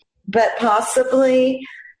them. But possibly,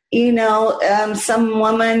 some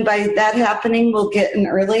woman by that happening will get an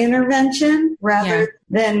early intervention rather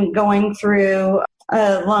than going through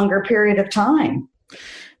a longer period of time.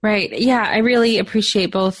 Right. Yeah, I really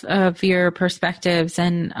appreciate both of your perspectives.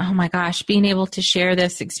 And oh my gosh, being able to share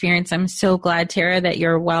this experience. I'm so glad, Tara, that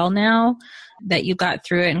you're well now, that you got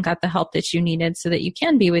through it and got the help that you needed so that you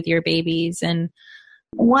can be with your babies. And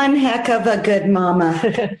one heck of a good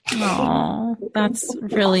mama. Oh, that's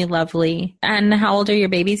really lovely. And how old are your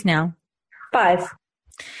babies now? 5.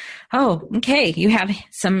 Oh, okay. You have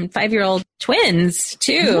some 5-year-old twins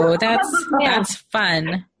too. That's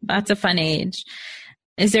fun. That's a fun age.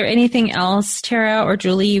 Is there anything else, Tara or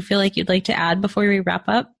Julie, you feel like you'd like to add before we wrap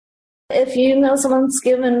up? If you know someone's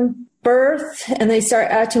given birth and they start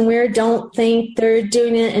acting weird, don't think they're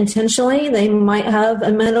doing it intentionally. They might have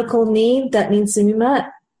a medical need that needs to be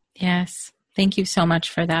met. Yes. Thank you so much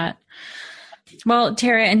for that. Well,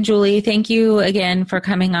 Tara and Julie, thank you again for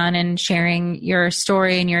coming on and sharing your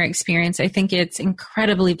story and your experience. I think it's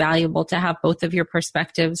incredibly valuable to have both of your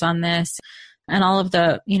perspectives on this. And all of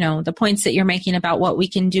the, the points that you're making about what we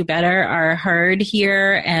can do better are heard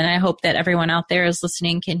here. And I hope that everyone out there is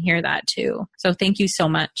listening can hear that too. So thank you so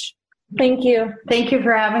much. Thank you. Thank you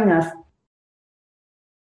for having us.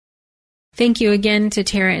 Thank you again to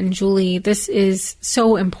Tara and Julie. This is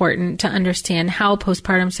so important to understand how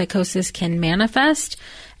postpartum psychosis can manifest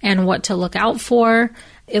and what to look out for.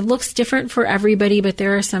 It looks different for everybody, but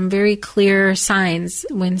there are some very clear signs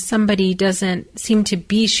when somebody doesn't seem to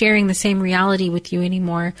be sharing the same reality with you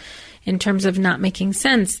anymore in terms of not making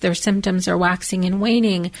sense. Their symptoms are waxing and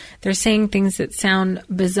waning. They're saying things that sound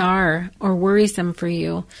bizarre or worrisome for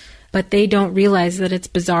you, but they don't realize that it's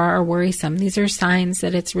bizarre or worrisome. These are signs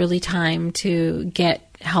that it's really time to get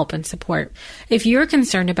help and support. If you're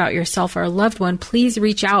concerned about yourself or a loved one, please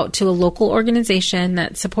reach out to a local organization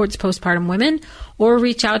that supports postpartum women or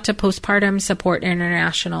reach out to Postpartum Support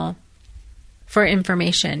International for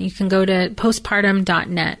information. You can go to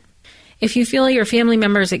postpartum.net. If you feel your family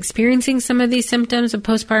member is experiencing some of these symptoms of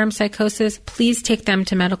postpartum psychosis, please take them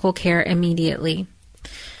to medical care immediately.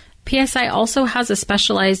 PSI also has a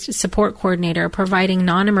specialized support coordinator providing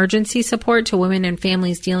non-emergency support to women and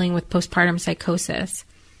families dealing with postpartum psychosis.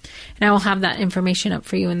 And I will have that information up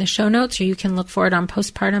for you in the show notes, or you can look for it on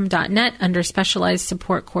postpartum.net under Specialized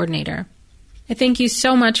Support Coordinator. I thank you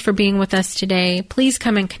so much for being with us today. Please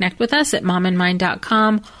come and connect with us at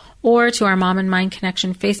momandmind.com or to our Mom and Mind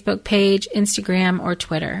Connection Facebook page, Instagram, or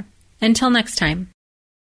Twitter. Until next time.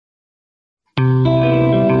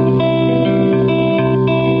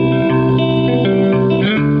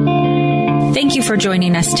 Thank you for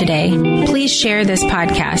joining us today. Please share this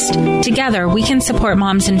podcast. Together, we can support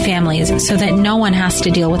moms and families so that no one has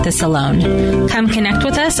to deal with this alone. Come connect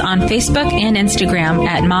with us on Facebook and Instagram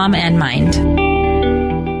at Mom and Mind.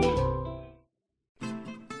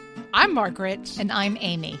 I'm Margaret. And I'm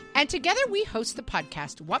Amy. And together we host the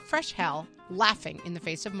podcast, What Fresh Hell? Laughing in the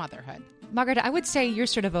Face of Motherhood. Margaret, I would say you're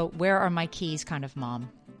sort of a where are my keys kind of mom.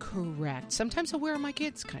 Correct. Sometimes a where are my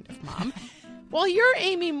kids kind of mom. Well, you're,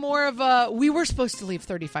 Amy, more of a we were supposed to leave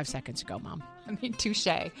 35 seconds ago, Mom. I mean, touche.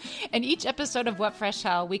 In each episode of What Fresh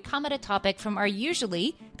Hell, we come at a topic from our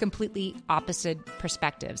usually completely opposite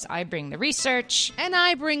perspectives. I bring the research. And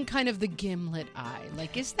I bring kind of the gimlet eye.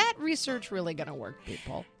 Like, is that research really going to work,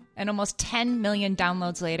 people? And almost 10 million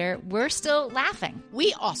downloads later, we're still laughing.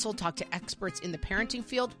 We also talk to experts in the parenting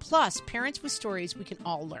field, plus parents with stories we can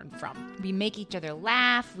all learn from. We make each other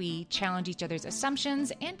laugh, we challenge each other's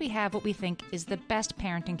assumptions, and we have what we think is the best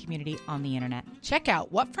parenting community on the internet. Check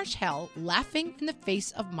out What Fresh Hell? Laughing in the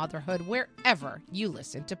Face of Motherhood wherever you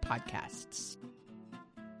listen to podcasts.